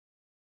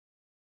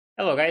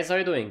Hello guys, how are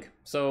you doing?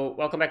 So,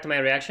 welcome back to my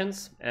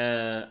reactions.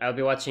 I'll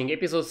be watching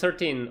episode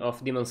 13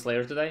 of Demon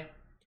Slayer today.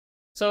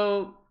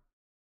 So,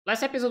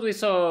 last episode we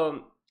saw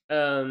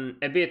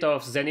a bit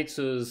of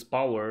Zenitsu's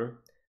power.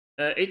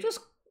 It was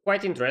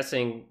quite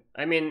interesting.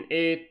 I mean,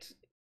 it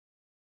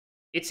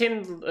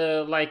seemed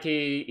like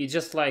he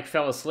just like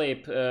fell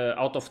asleep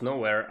out of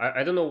nowhere.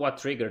 I don't know what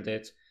triggered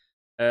it.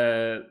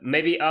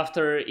 Maybe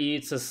after he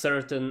eats a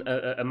certain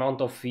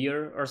amount of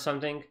fear or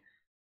something.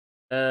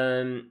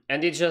 And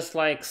it just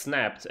like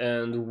snapped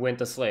and went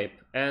asleep.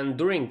 And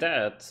during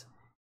that,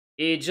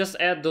 it just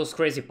had those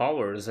crazy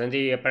powers, and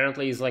he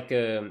apparently is like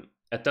a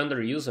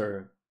thunder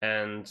user,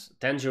 and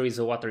Tanjiro is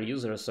a water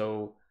user,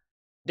 so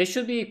they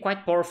should be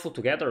quite powerful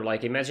together.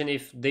 Like, imagine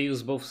if they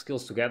use both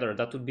skills together,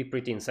 that would be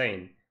pretty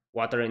insane.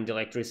 Water and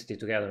electricity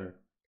together.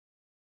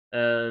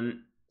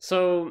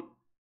 So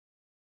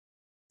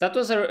that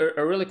was a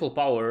really cool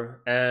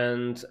power,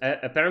 and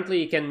apparently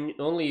he can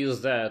only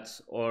use that,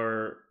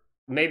 or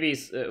maybe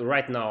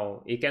right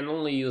now he can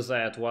only use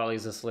that while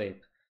he's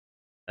asleep.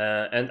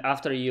 And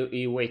after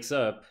he wakes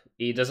up,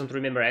 he doesn't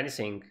remember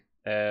anything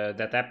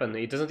that happened.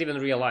 He doesn't even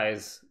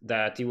realize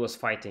that he was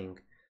fighting.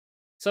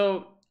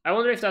 So I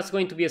wonder if that's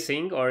going to be a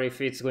thing or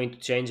if it's going to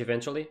change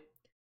eventually.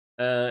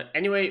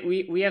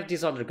 Anyway, we have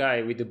this other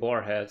guy with the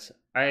boar head.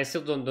 I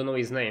still don't know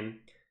his name.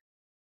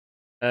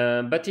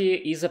 But he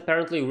is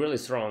apparently really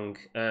strong,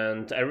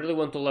 and I really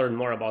want to learn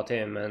more about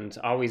him and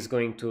how he's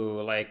going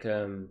to like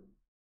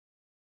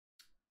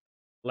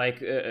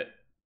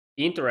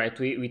interact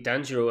with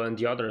Tanjiro and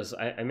the others.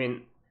 I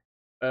mean,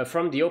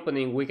 from the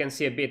opening, we can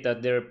see a bit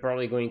that they're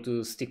probably going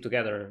to stick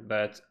together,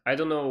 but I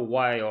don't know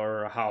why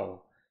or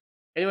how.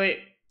 Anyway,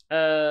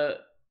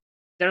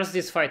 there's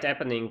this fight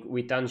happening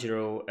with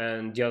Tanjiro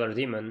and the other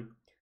demon,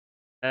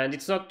 and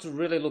it's not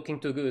really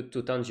looking too good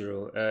to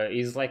Tanjiro.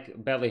 He's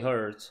like badly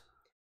hurt,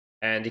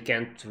 and he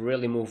can't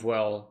really move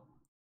well.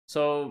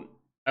 So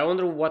I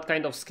wonder what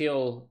kind of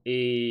skill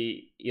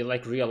he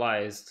like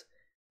realized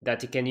that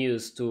he can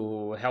use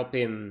to help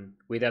him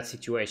with that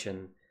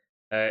situation.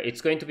 It's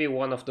going to be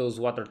one of those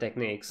water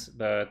techniques,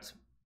 but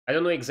I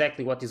don't know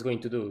exactly what he's going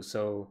to do.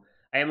 So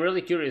I am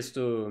really curious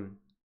to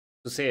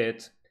see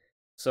it.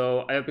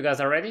 So I hope you guys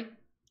are ready,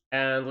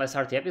 and let's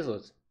start the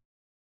episode.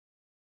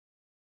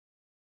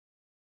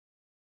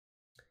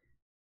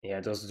 Yeah,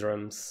 those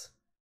drums.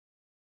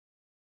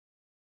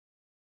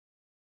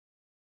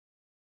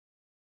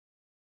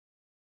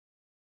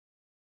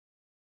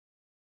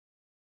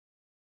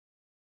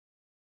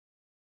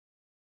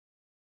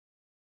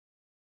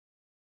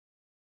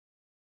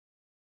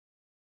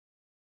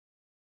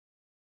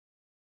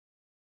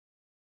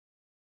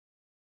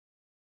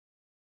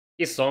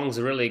 These songs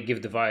really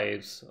give the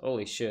vibes.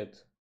 Holy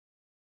shit.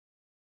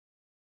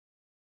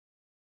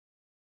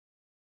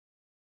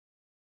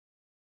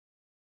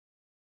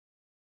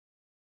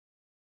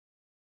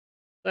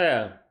 So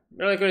yeah,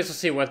 really curious to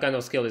see what kind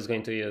of skill he's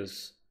going to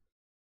use.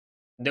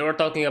 They were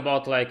talking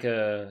about like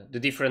the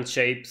different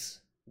shapes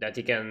that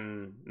he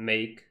can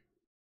make,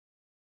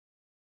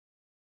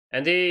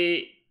 and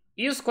they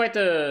use quite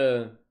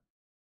a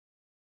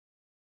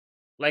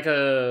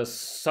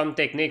some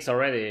techniques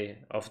already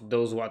of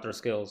those water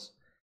skills.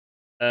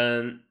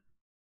 Um,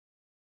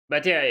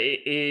 but yeah,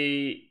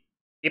 he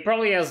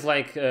probably has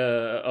like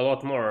a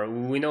lot more.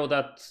 We know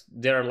that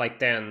there are like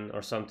 10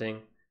 or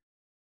something.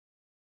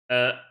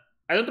 Uh,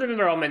 I don't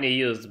remember how many he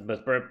used,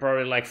 but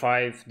probably like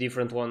 5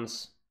 different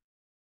ones.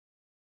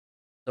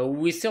 So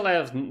we still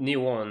have new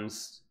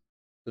ones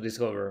to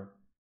discover.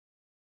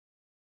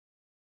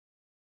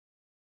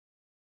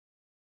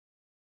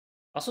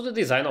 Also, the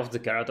design of the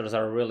characters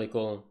are really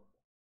cool.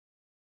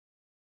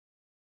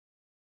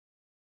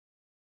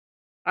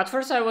 At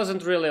first, I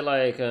wasn't really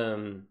like I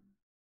don't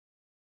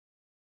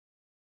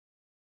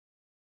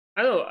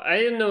know. I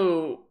didn't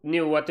know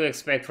knew what to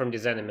expect from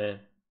this anime,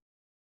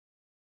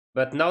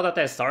 but now that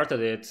I started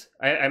it,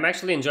 I'm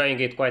actually enjoying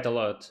it quite a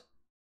lot.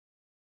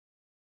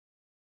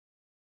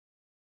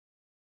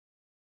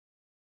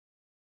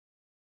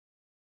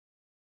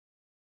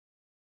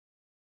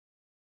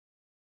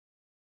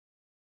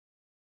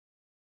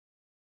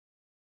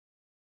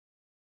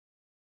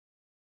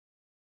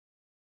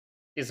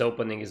 This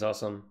opening is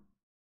awesome.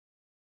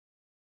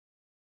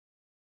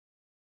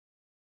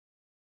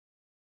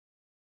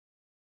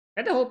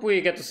 And I hope we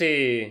get to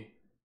see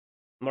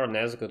more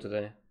Nezuko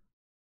today.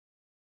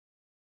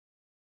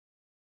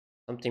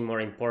 Something more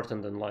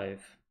important than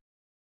life.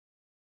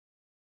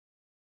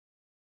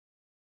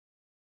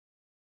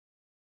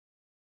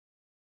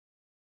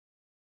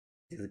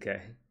 This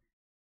guy.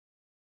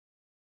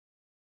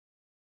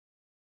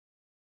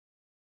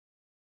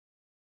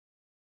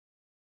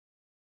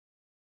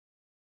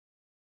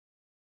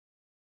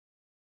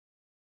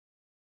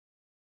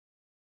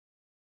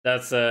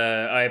 That's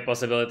a high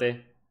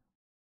possibility.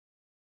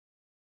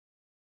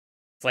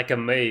 It's like a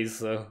maze,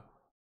 so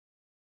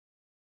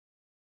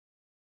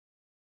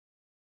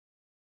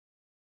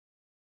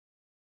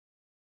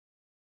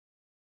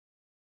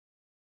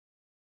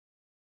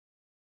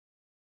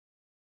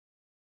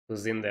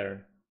who's in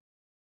there?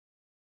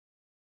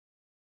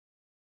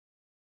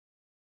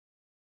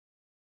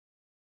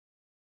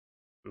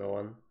 No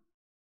one.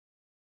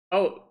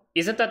 Oh,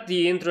 isn't that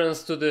the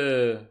entrance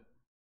to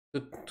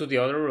to the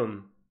other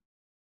room?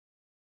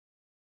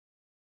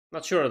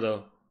 Not sure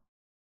though.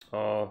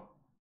 Oh,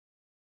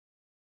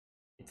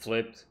 it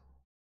flipped.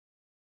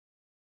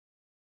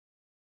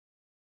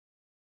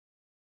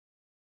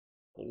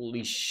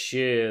 Holy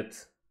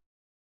shit.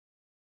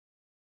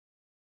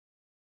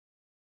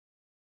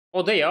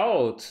 Oh, they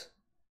out.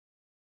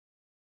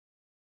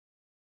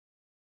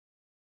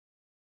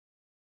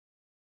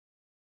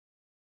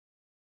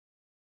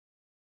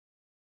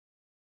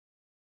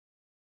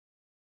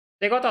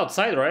 They got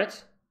outside,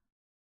 right?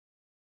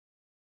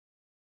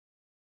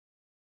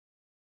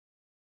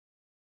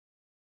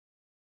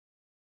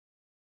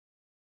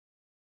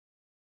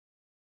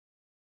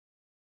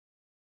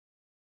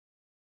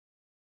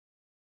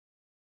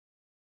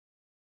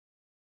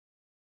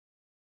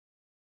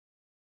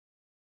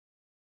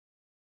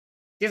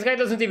 This guy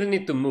doesn't even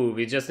need to move,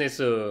 he just needs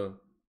to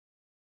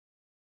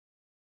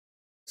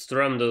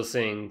strum those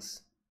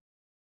things.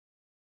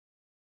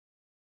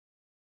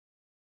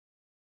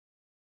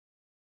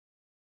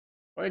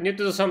 I need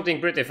to do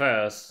something pretty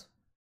fast.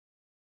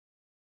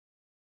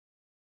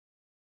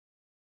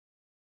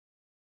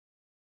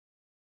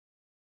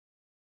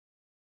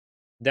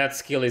 That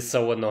skill is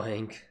so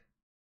annoying.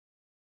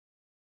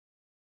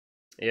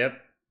 Yep,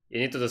 you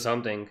need to do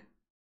something.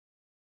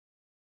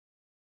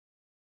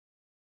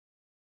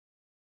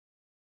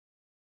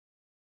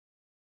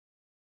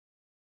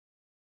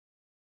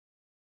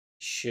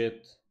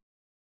 Shit.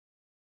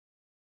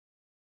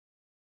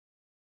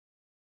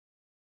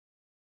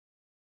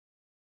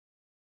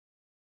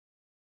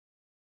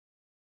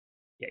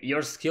 Yeah,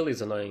 your skill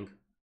is annoying.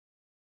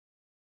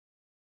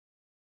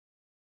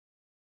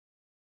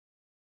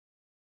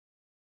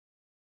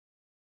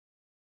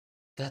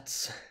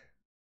 That's...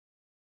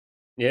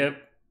 Yep.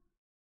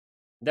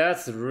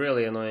 That's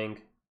really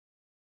annoying.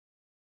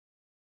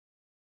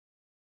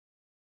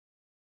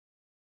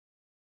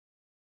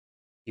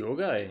 Your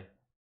guy.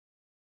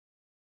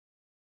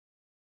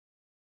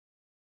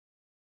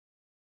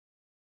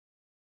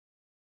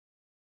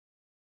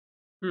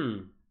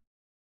 Hmm.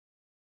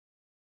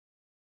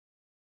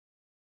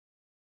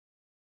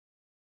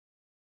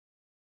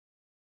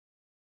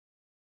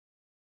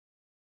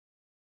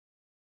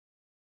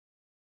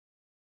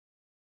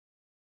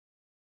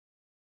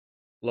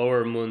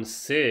 Lower Moon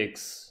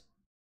 6.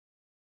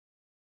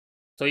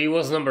 So he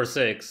was number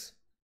 6.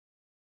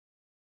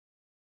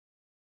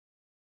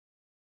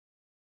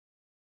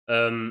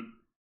 Um...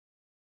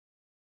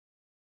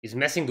 He's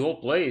messing the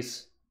whole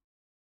place.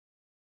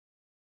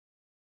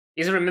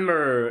 He's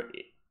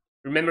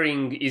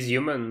remembering his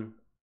human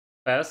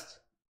past.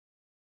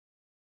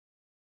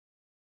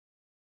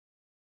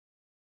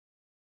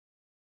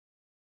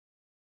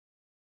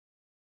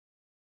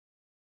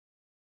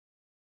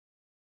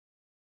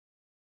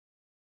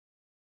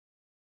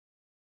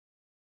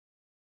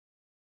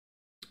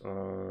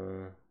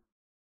 Uh,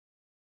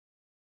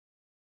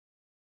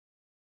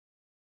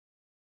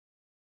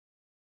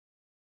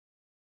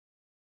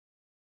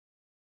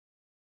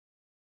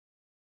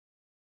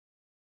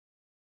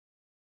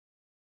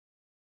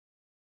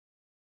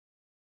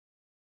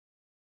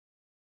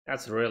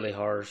 that's really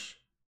harsh.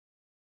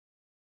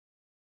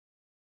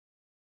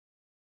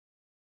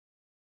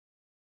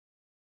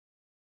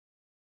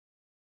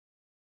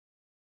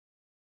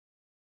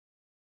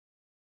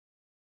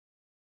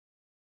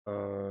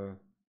 Uh,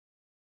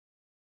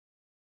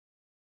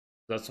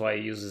 that's why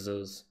he uses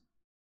those.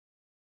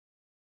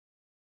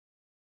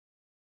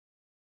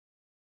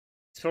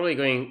 He's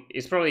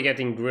probably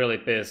getting really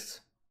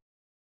pissed.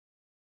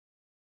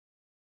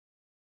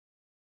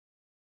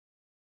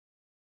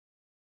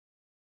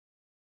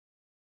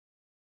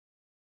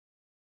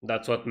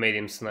 That's what made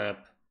him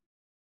snap.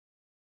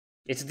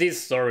 It's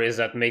these stories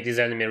that make this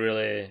anime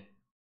really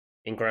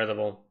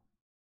incredible.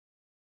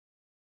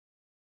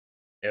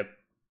 Yep,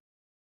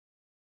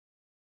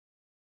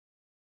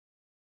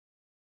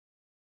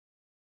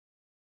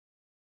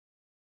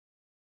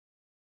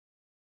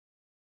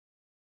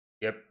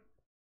 yep.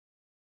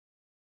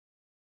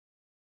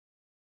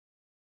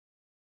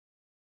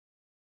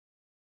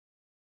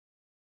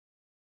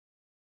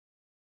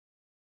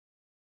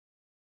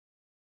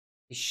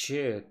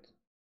 Shit.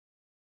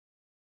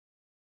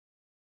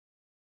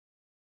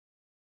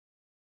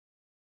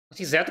 What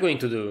is that going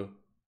to do?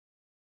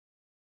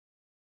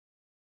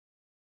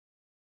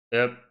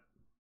 Yep,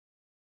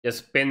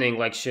 just spinning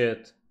like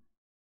shit.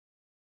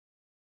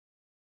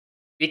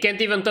 He can't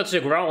even touch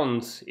the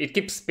ground. It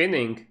keeps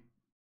spinning.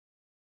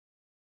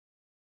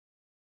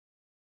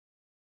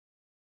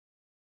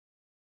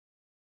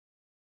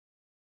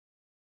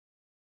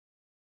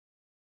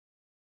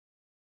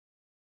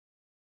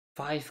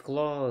 Five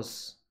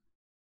claws.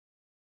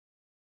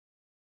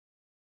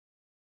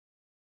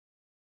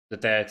 The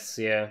text,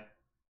 yeah.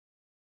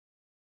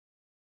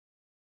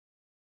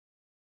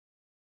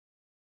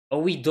 Oh,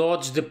 we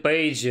dodged the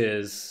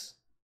pages.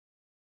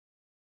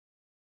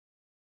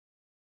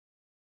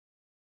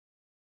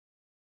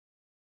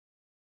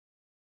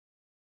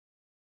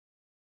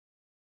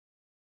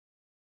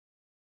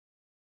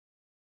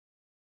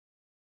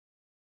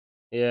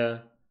 Yeah.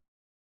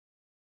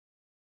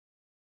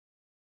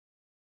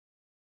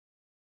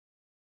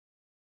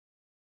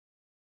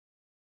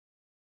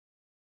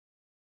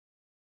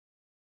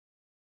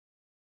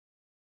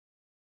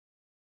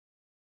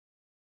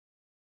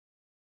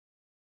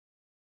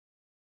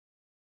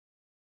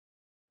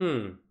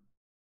 Hmm.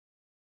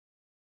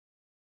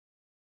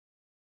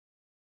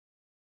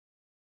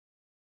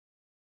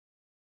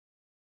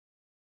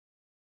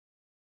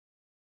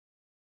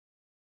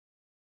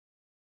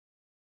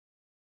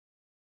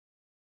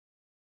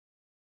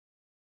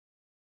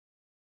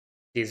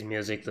 This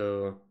music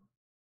though.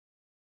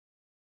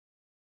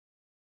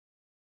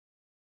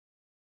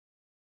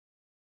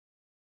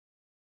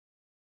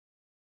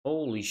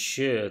 Holy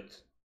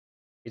shit.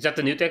 Is that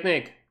the new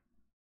technique?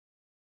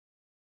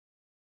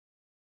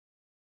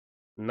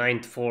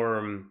 Ninth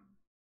form.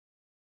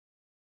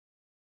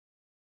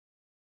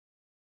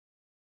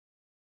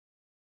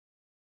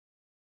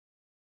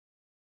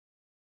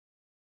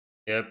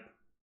 Yep.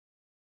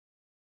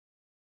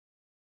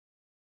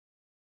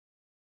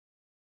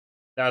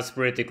 That's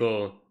pretty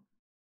cool.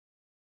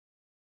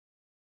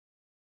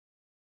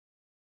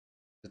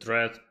 The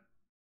threat.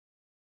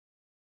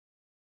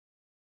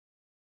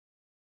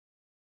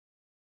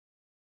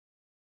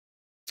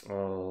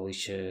 Holy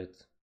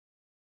shit.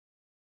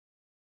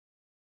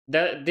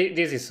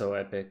 This is so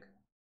epic.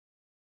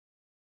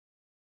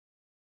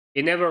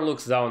 He never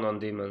looks down on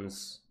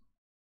demons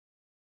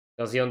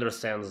because he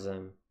understands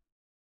them,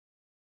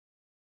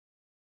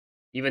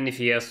 even if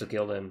he has to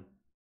kill them.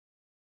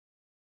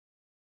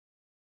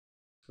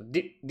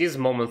 These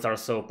moments are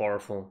so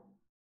powerful.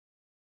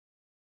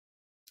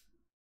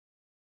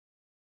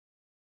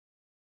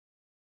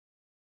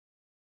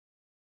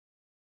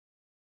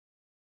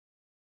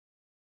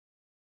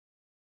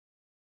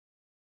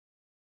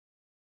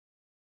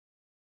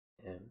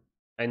 Yeah.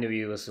 I knew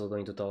you were still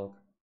going to talk.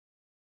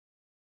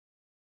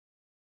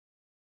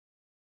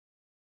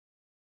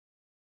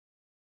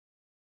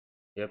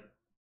 Yep.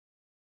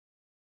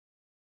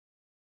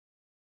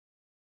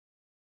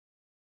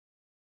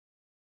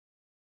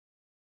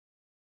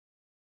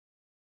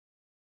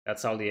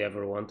 That's all he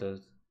ever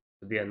wanted,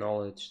 to be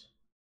acknowledged.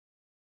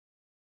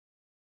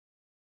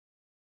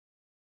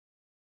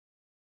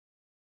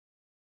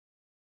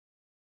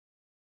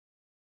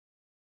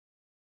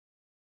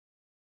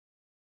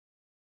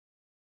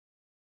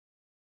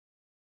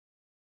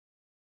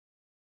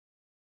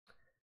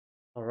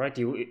 Alright,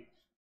 you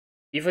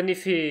even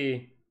if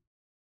he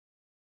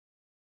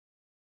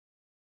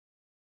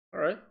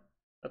alright,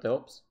 that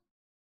helps.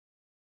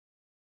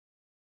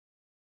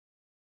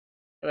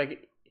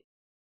 Like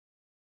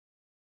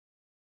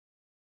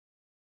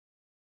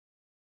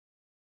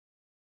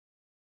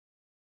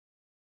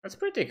that's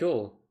pretty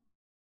cool.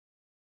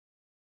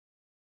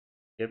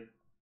 Yep.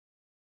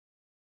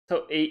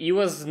 So he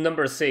was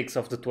number 6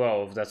 of the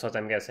 12, that's what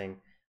I'm guessing.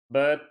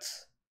 But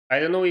I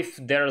don't know if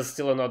there's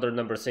still another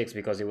number 6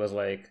 because he was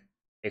like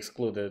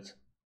excluded.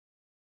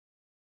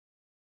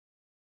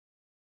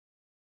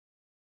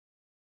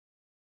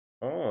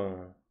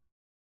 Oh,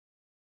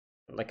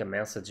 like a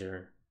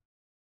messenger.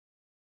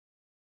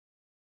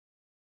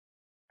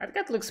 That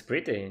cat looks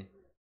pretty.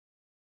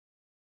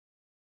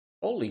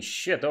 Holy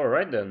shit,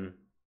 alright then.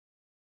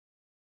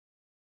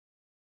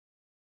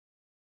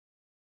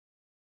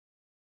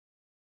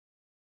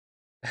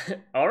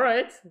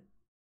 Alright,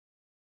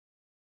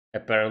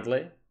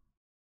 apparently.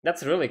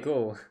 That's really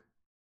cool.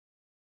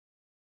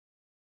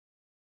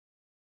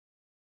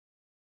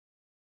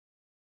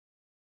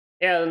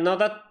 Yeah, no,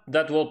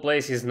 that whole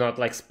place is not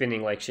like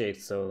spinning like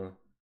shit, so...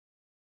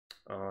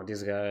 Oh,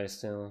 this guy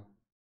still...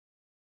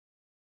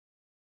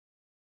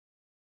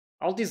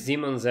 All these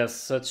demons have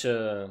such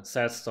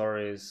sad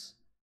stories.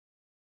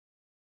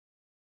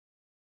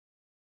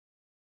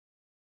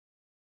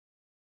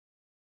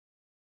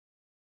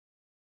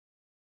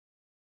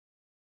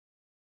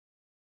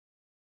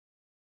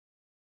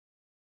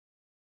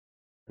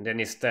 And then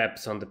he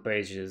steps on the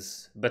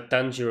pages, but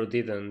Tanjiro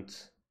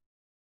didn't.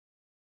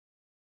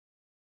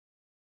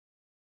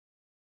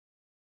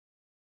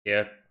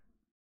 Yep.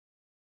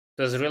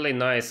 It was really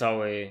nice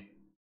how he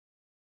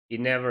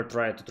never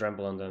tried to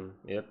trample on them.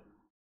 Yep.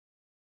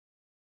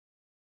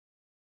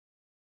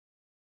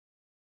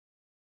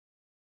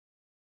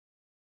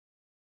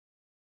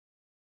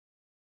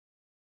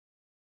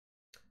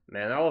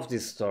 Man, all of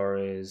these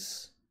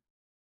stories...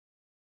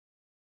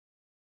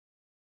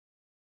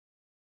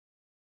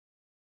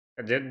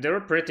 They were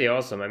pretty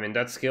awesome. I mean,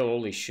 that skill,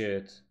 holy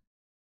shit.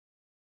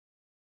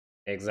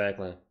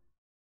 Exactly.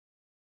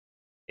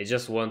 It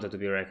just wanted to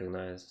be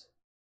recognized.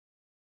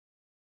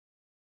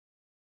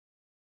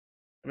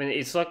 I mean,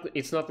 it's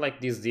not like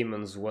these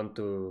demons want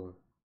to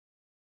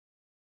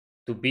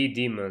be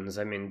demons.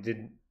 I mean,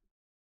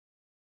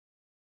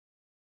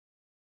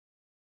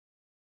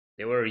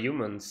 they were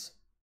humans.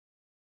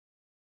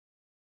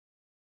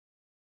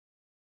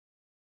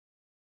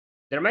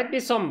 There might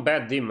be some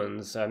bad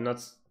demons. I'm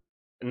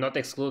not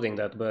excluding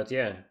that, but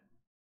yeah.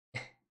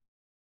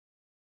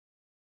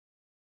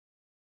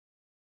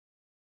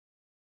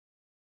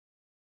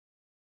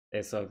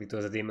 They thought it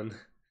was a demon.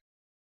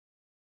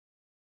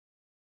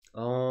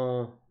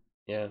 Oh,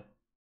 yeah.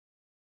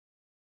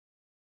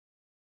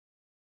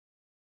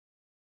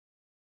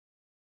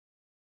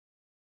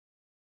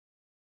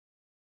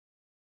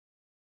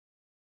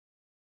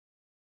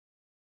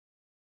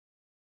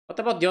 What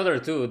about the other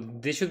two?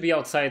 They should be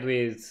outside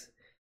with...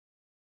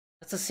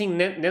 That's the thing,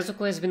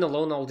 Nezuko has been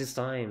alone all this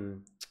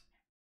time.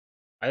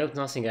 I hope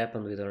nothing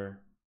happened with her.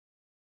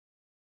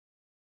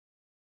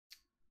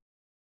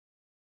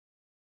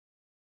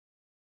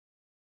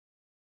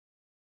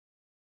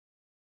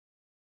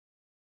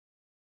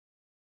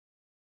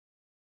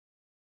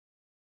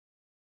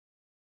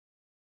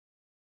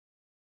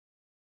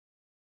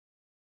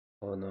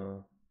 Oh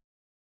no.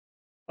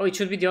 Oh, it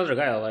should be the other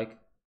guy I like.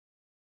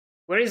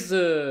 Where is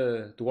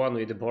the one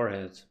with the boar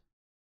head?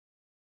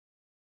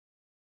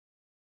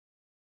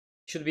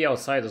 Should be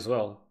outside as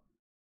well.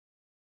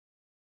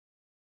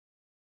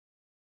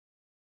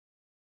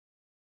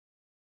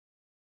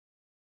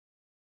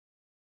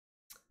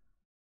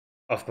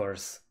 Of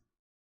course.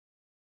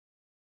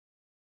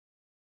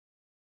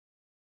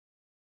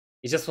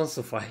 He just wants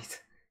to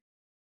fight.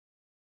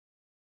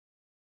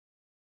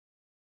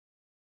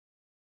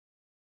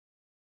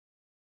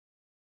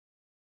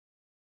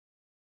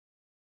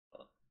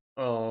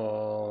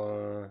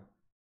 Oh,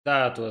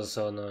 that was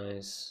so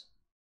nice.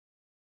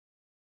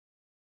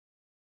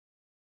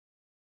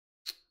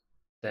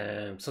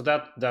 Damn. So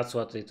that's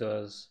what it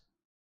was.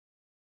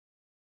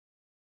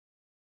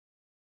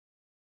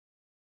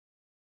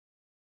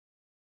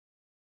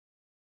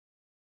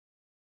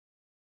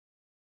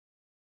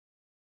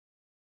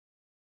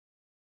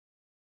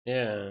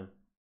 Yeah.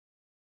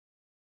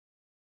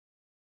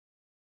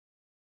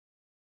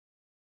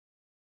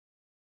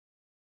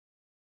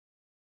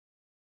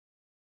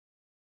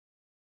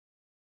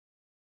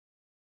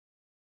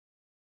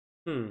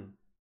 Hmm.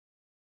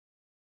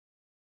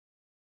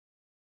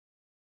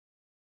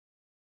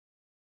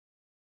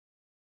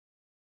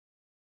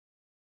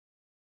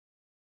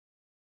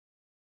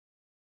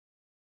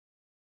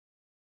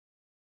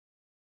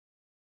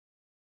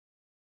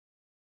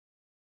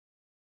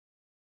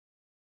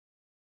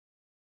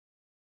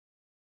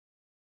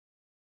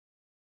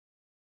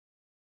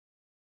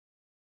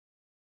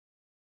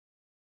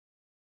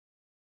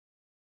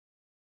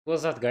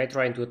 Was that guy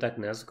trying to attack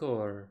Nezuko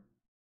or?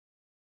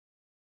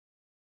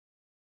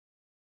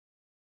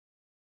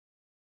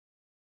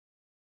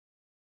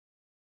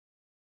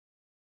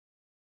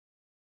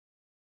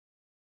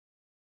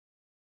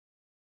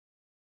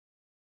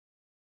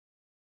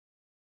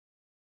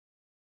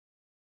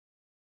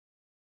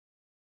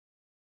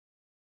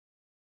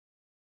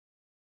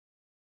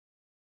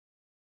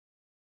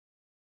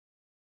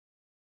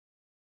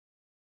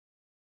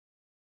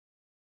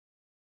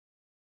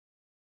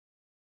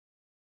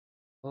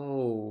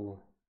 Oh,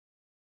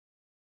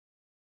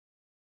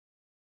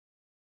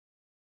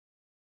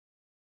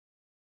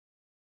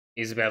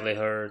 he's badly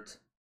hurt.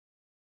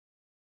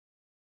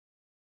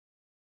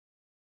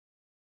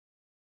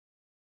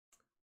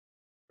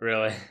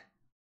 Really?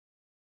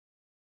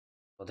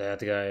 Oh, that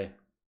guy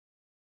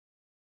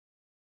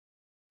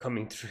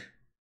coming through.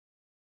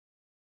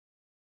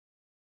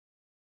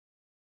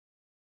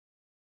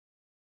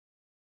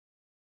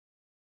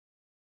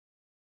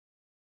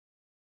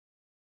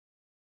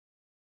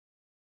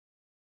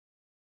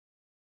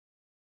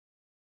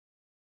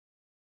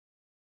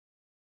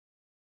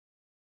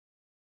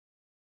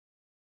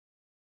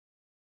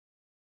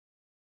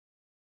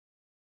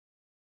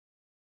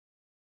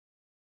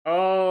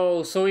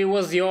 Oh, so it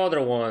was the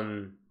other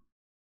one.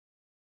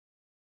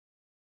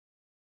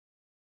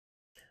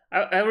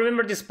 I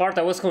remember this part.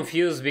 I was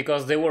confused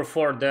because they were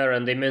four there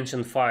and they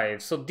mentioned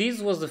five. So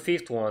this was the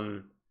fifth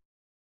one.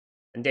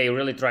 And they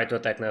really tried to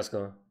attack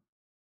Nezuko.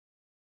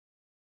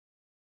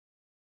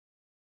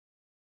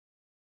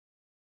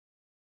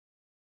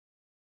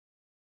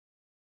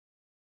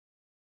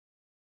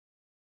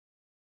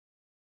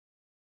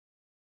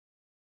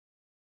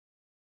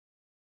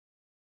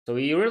 So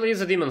he really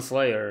is a demon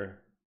slayer.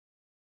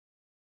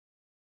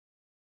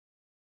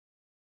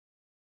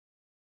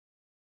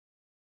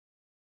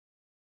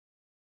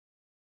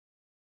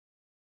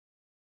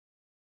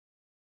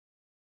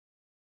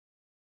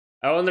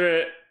 I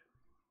wonder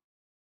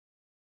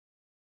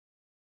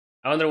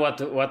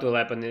what will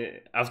happen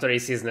after he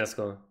sees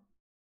Nezuko.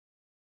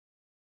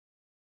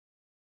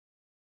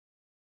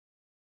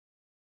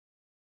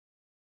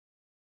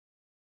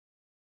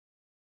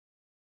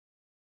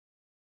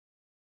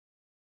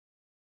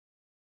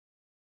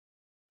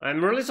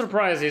 I'm really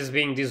surprised he's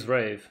being this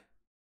brave.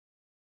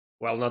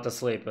 Well, not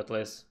asleep at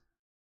least.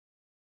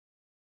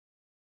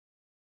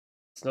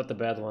 It's not the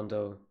bad one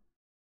though.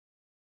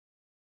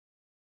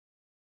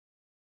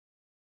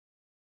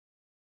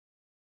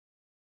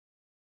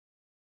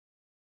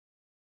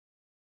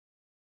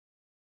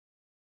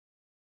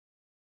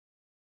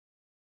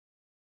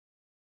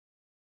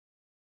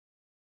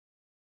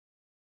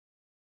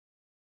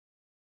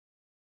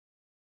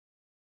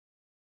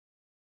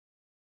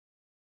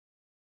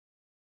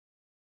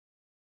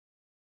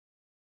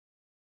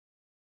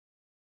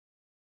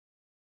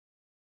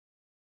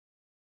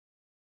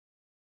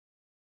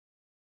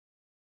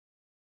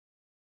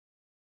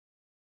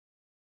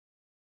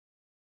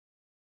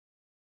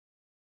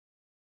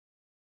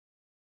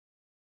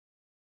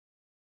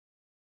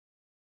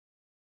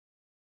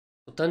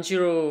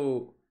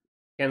 Tanjiro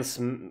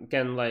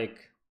can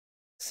like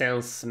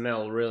sense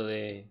smell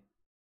really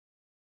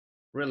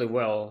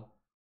well.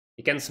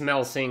 He can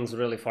smell things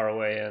really far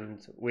away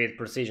and with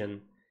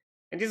precision.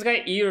 And this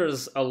guy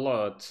hears a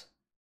lot.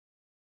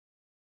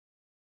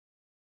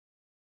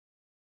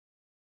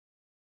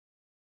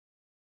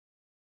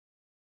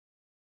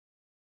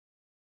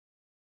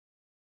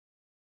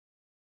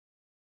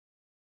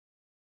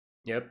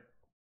 Yep.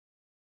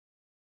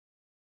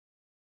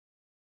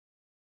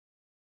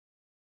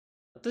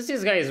 But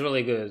this guy is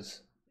really good.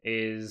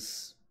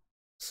 Is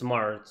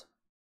smart.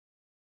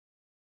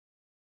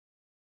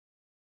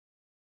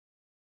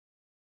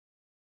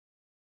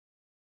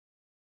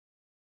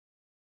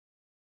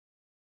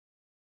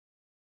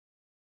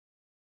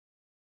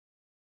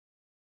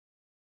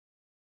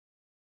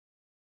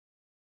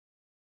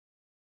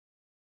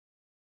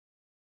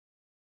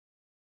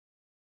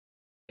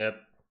 Yep.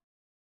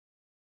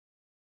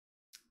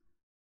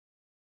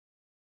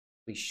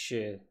 Holy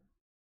shit.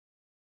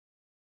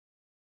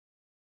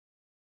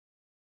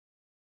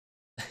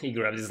 He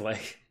grabbed his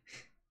leg.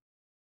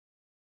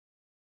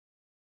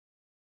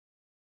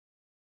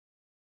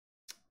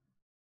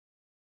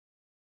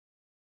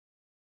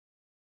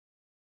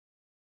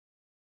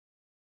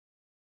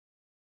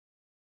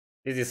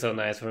 This is so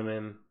nice from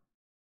him.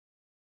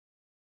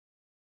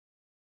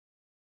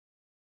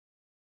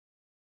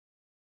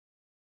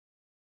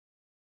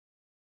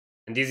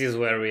 And this is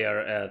where we are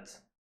at.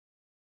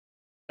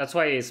 That's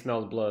why he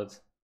smelled blood.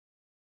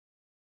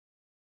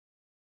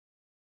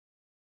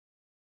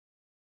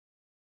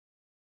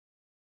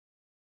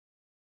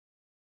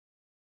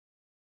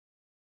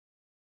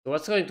 So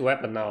what's going to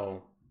happen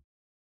now?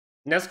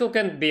 Nesco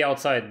can't be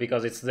outside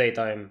because it's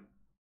daytime.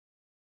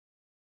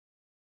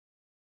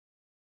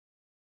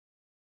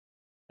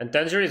 And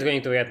Tanjiro is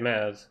going to get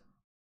mad.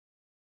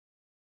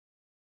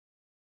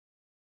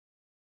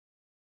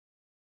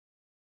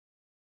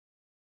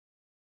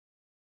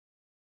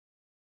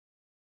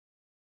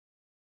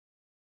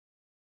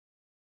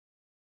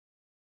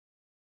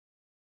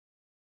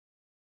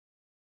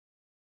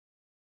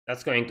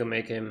 That's going to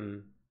make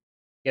him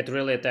get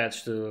really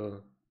attached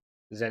to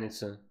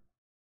Zenitsu.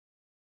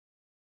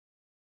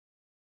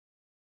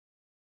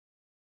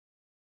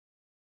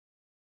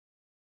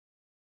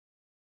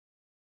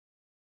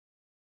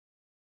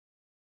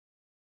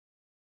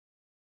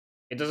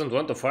 He doesn't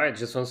want to fight,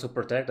 just wants to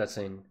protect that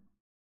thing.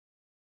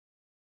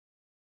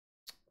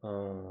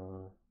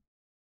 Oh.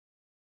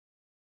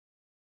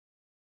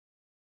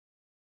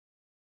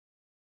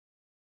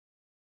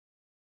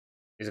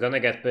 He's gonna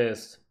get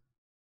pissed.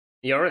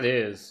 He already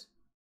is.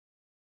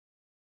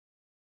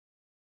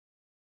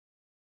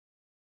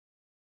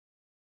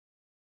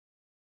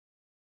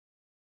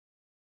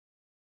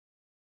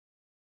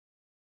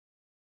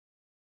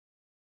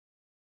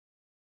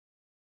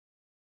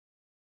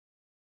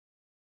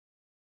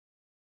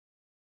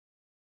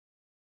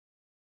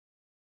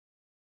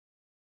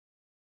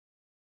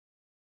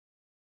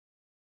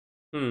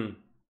 Hmm.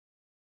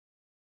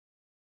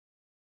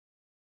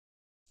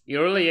 He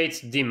really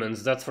hates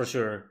demons, that's for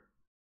sure.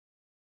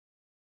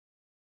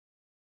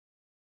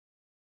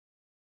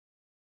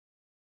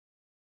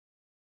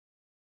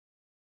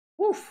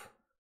 Woof.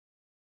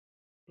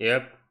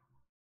 Yep.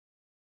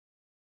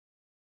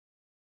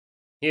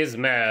 He's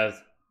mad.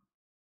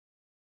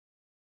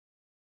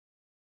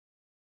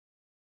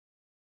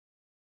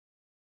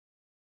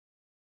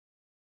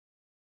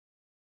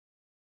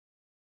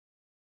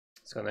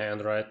 It's gonna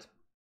end right.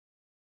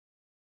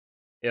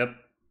 Yep.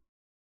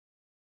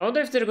 I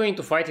wonder if they're going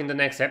to fight in the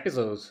next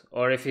episode,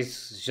 or if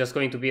it's just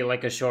going to be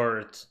like a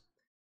short,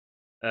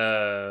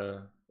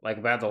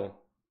 like battle.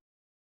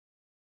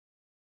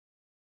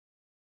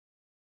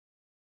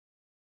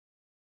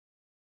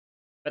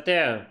 But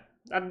yeah,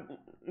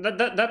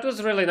 that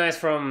was really nice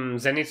from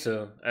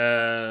Zenitsu.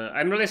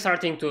 I'm really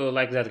starting to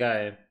like that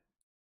guy.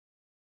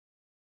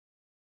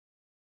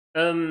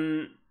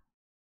 Um,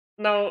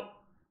 Now,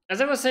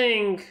 as I was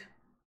saying,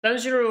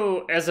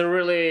 Tanjiro has a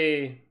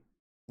really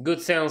good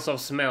sense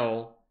of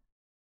smell.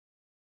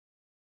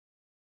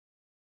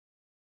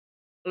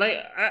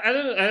 Like I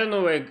don't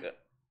know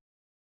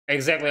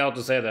exactly how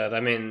to say that.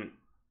 I mean,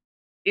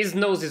 his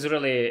nose is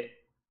really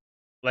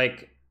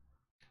like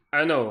I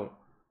don't know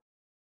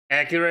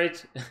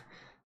accurate,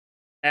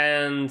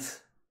 and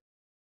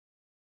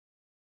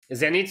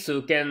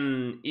Zenitsu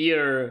can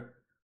hear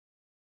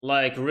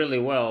like really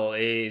well.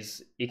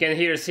 Is he can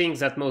hear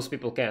things that most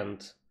people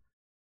can't.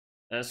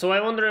 So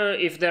I wonder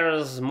if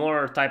there's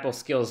more type of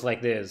skills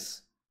like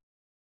this.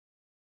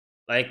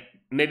 Like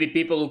maybe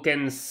people who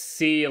can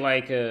see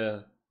like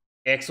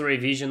X-ray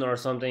vision or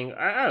something.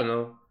 I don't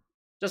know.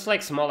 Just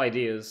like small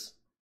ideas.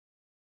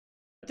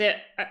 But yeah,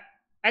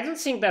 I don't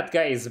think that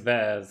guy is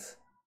bad.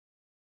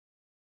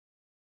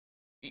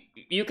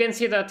 You can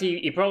see that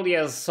he probably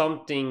has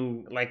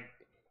something like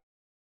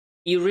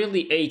he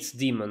really hates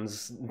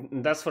demons.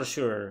 That's for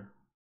sure.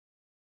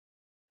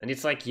 And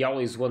it's like he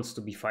always wants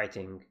to be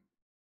fighting.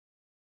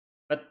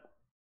 But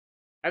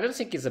I don't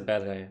think he's a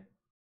bad guy.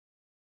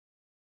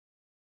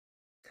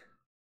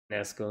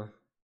 Nesco.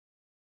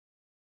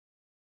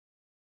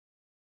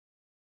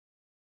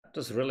 It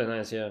was really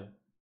nice, yeah.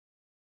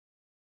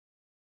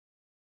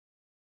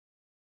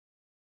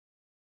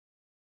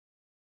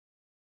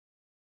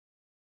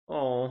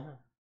 Oh,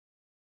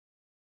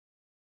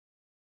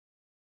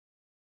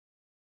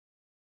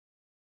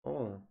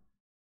 oh.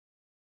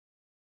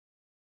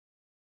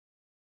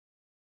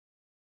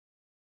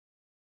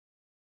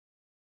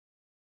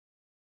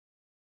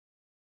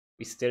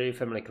 Mystery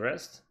Family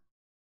Crest?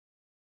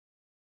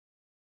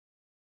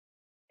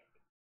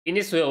 He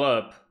needs to heal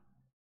up.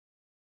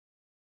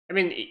 I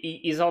mean,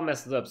 he's all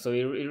messed up, so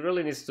he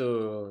really needs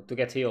to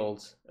get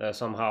healed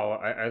somehow.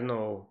 I don't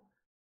know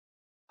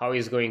how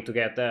he's going to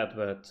get that,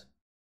 but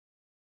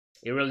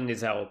he really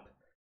needs help.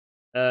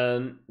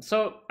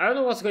 So I don't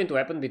know what's going to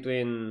happen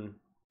between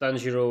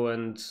Tanjiro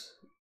and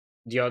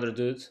the other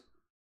dude.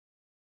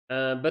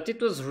 But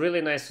it was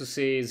really nice to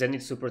see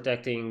Zenitsu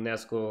protecting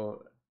Nezuko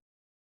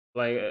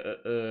like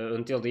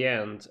until the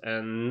end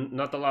and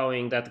not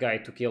allowing that guy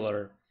to kill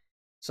her.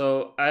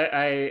 So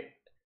I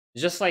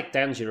just like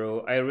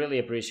Tanjiro, I really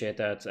appreciate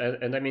that,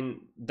 and I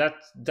mean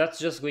that's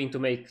just going to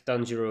make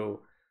Tanjiro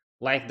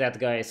like that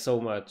guy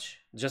so much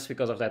just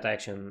because of that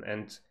action.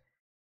 And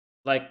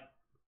like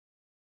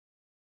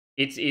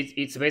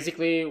it's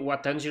basically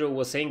what Tanjiro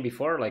was saying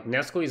before. Like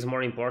Nezuko is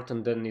more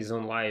important than his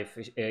own life.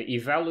 He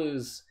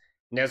values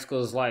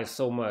Nezuko's life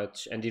so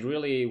much, and he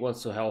really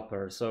wants to help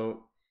her.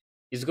 So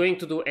he's going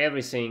to do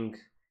everything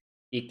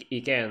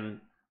he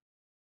can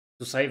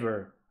to save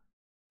her,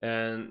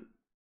 and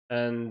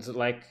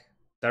like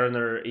turn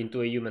her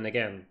into a human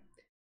again.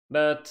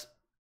 But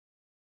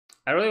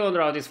I really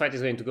wonder how this fight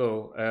is going to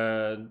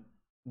go.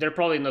 They're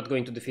probably not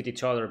going to defeat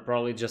each other.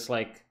 Probably just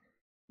like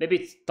maybe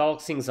it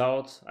talks things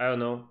out. I don't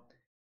know.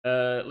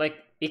 Like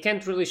he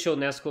can't really show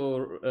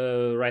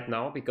Nezuko right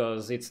now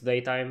because it's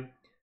daytime.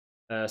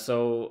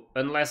 So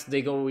unless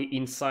they go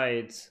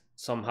inside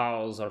some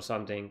house or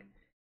something,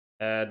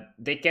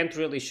 they can't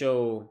really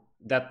show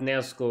that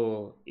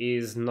Nezuko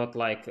is not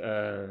like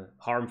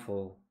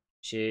harmful.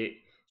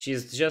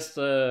 She's just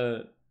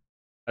a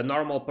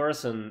normal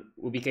person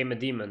who became a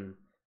demon,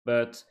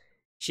 but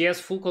she has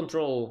full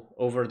control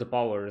over the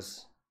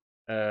powers.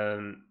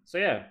 So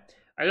yeah,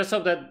 I just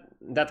hope that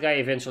that guy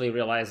eventually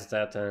realizes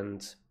that,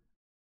 and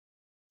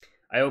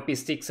I hope he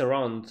sticks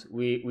around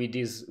with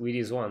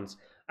these ones.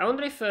 I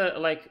wonder if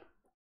like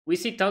we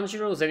see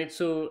Tanjiro,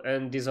 Zenitsu,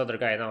 and this other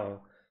guy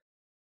now.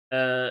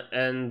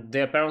 And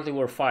they apparently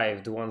were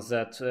five, the ones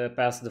that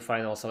passed the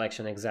final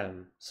selection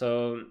exam.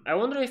 So I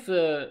wonder if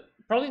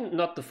probably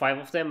not the five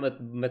of them, but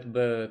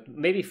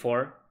maybe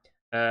four.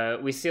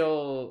 We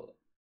still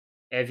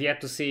have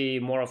yet to see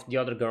more of the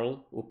other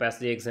girl who passed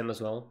the exam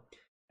as well.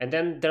 And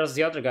then there's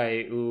the other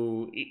guy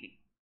who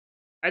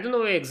I don't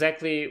know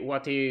exactly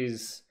what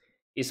his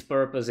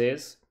purpose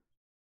is,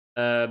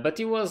 but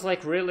he was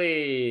like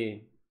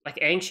really like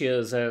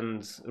anxious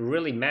and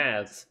really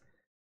mad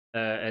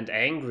and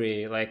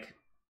angry, like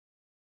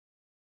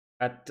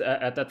at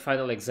that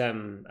final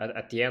exam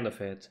at the end of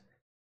it.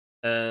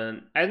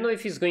 And I don't know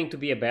if he's going to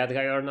be a bad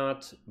guy or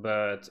not,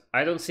 but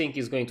I don't think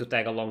he's going to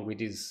tag along with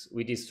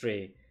these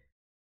three.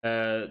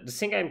 The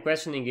thing I'm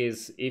questioning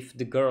is if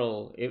the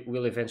girl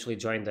will eventually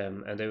join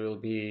them, and there will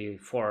be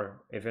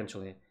four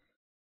eventually.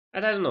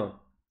 And I don't know.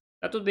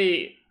 That would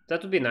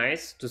be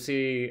nice to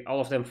see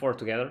all of them four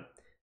together,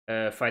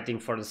 fighting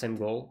for the same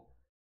goal.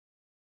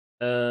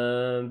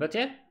 But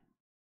yeah,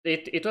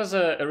 it was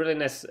a really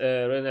nice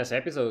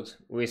episode.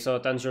 We saw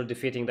Tanjiro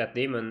defeating that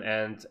demon,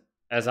 and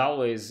as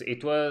always,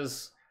 it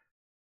was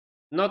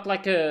not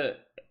like a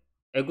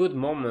good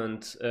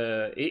moment.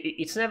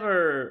 It's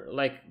never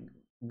like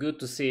good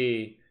to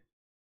see.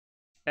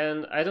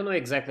 And I don't know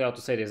exactly how to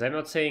say this. I'm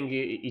not saying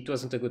it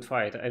wasn't a good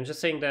fight. I'm just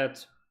saying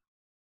that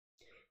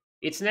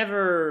it's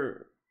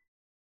never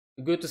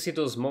good to see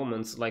those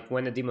moments, like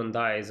when a demon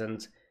dies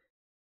and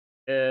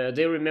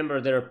they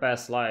remember their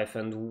past life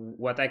and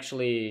what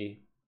actually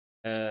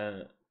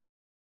uh,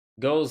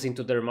 goes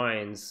into their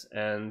minds.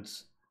 And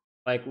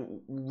like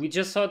we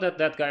just saw that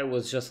that guy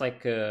was just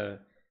like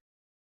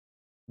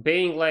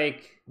being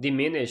like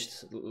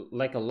diminished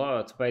like a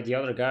lot by the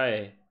other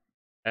guy,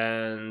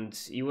 and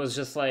he was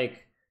just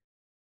like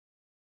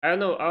I don't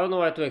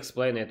know how to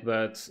explain it,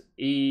 but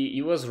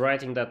he was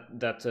writing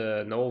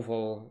that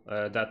novel,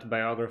 that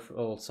biography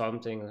or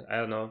something. I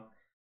don't know,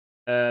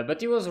 but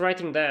he was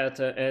writing that,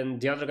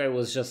 and the other guy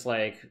was just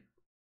like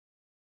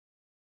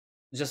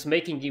just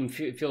making him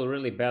feel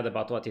really bad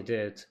about what he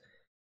did,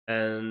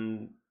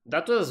 and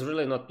that was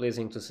really not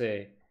pleasing to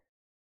see.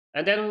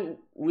 And then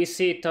we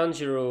see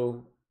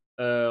Tanjiro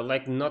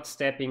like not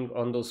stepping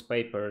on those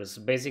papers,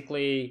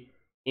 basically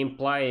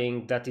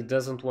implying that he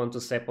doesn't want to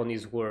step on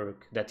his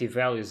work, that he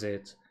values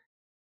it,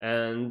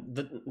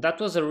 and that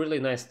was a really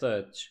nice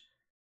touch.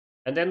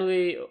 And then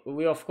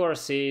we of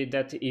course see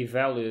that he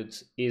valued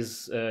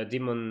his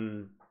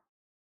demon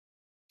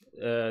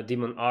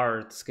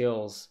art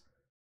skills,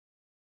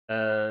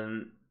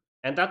 um,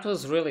 and that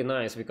was really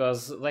nice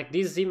because like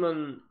this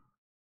demon,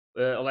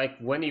 like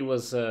when he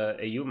was a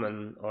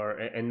human, or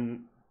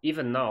and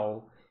even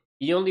now,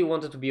 he only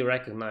wanted to be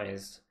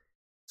recognized.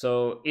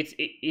 So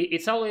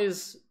it's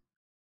always,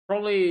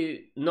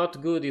 probably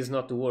not good is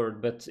not the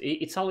word, but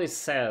it's always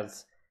sad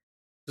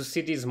to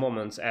see these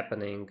moments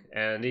happening,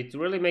 and it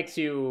really makes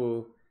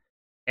you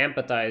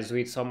empathize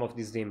with some of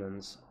these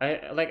demons.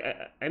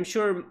 I'm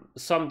sure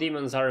some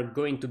demons are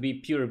going to be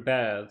pure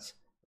bad,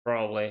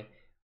 probably.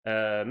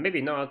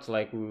 Maybe not,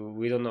 like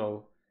we don't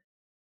know,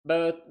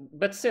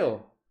 but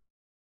still,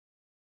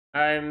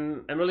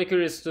 I'm really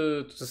curious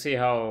to see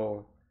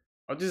how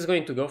this is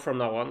going to go from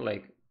now on.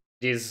 Like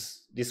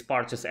this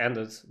part just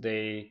ended.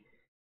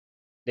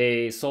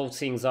 They solved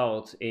things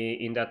out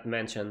in that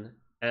mansion,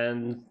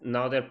 and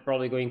now they're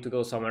probably going to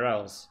go somewhere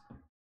else.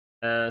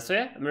 So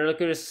yeah, I'm really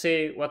curious to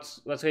see what's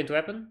going to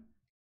happen,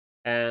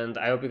 and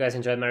I hope you guys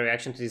enjoyed my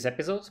reaction to this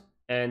episode.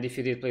 And if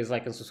you did, please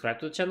like and subscribe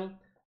to the channel.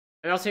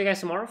 And I'll see you guys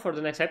tomorrow for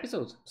the next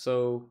episode.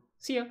 So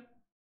see ya.